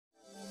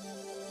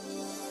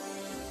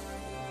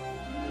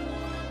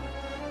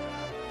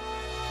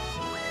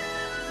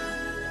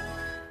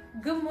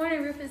Good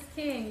morning, Rufus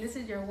King. This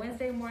is your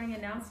Wednesday morning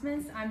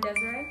announcements. I'm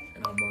Desiree.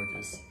 And I'm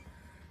Marcus.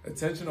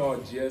 Attention all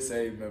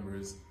GSA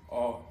members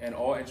and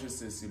all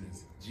interested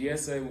students.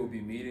 GSA will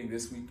be meeting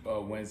this week,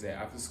 Wednesday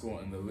after school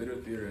in the Little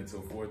Theater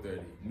until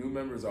 4:30. New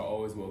members are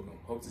always welcome.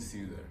 Hope to see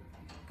you there.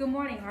 Good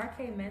morning,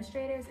 RK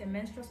menstruators and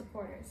menstrual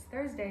supporters.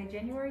 Thursday,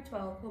 January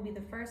 12th will be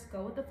the first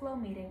Go With The Flow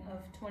meeting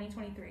of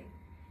 2023.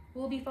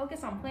 We'll be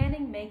focused on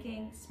planning,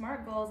 making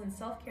smart goals, and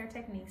self-care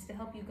techniques to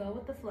help you go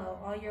with the flow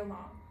all year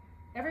long.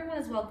 Everyone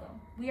is welcome.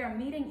 We are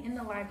meeting in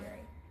the library,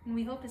 and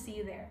we hope to see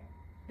you there.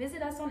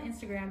 Visit us on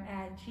Instagram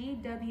at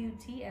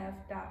gwtf.rkhs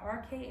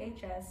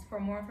for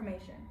more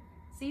information.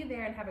 See you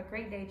there and have a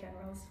great day,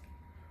 Generals.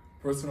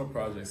 Personal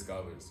project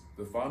scholars.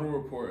 The final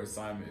report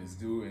assignment is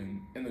due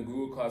in the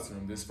Google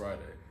Classroom this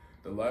Friday.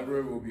 The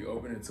library will be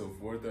open until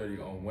 4:30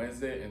 on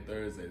Wednesday and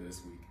Thursday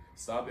this week.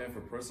 Stop in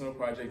for personal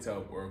project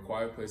help or a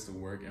quiet place to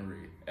work and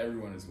read.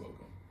 Everyone is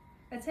welcome.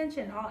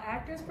 Attention all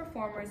actors,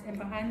 performers, and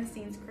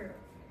behind-the-scenes crew.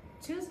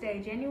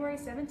 Tuesday, January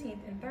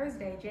 17th and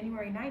Thursday,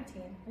 January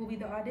 19th will be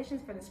the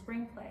auditions for the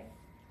spring play.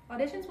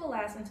 Auditions will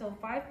last until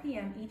 5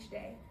 p.m. each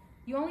day.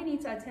 You only need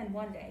to attend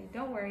one day.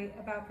 Don't worry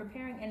about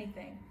preparing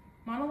anything.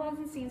 Monologues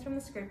and scenes from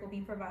the script will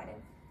be provided.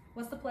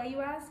 What's the play, you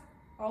ask?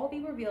 All will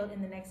be revealed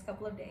in the next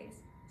couple of days.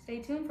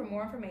 Stay tuned for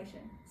more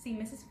information. See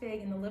Mrs.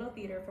 Fig in the Little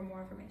Theater for more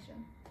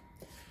information.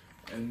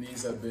 And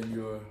these have been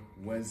your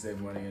Wednesday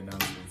morning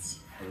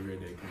announcements. Have a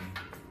great day, Queen.